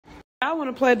I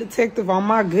want to play detective on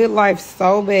my good life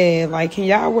so bad. Like, can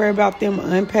y'all worry about them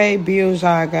unpaid bills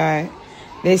y'all got?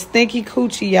 That stinky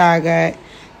coochie y'all got?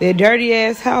 That dirty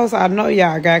ass house I know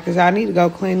y'all got, because y'all need to go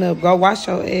clean up. Go wash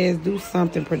your ass. Do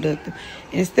something productive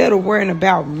instead of worrying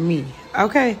about me.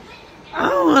 Okay? I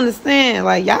don't understand.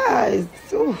 Like, y'all,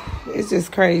 it's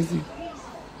just crazy.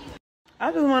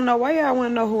 I just want to know why y'all want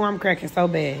to know who I'm cracking so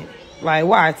bad. Like,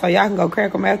 why? So y'all can go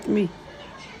crack them after me?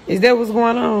 Is that what's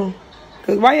going on?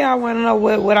 Because why y'all want to know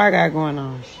what I got going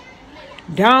on?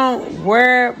 Don't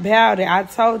worry about it. I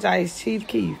told y'all it's Chief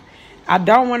Keef. I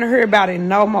don't want to hear about it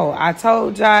no more. I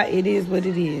told y'all it is what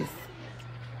it is.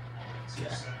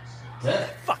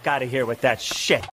 Fuck out of here with that shit.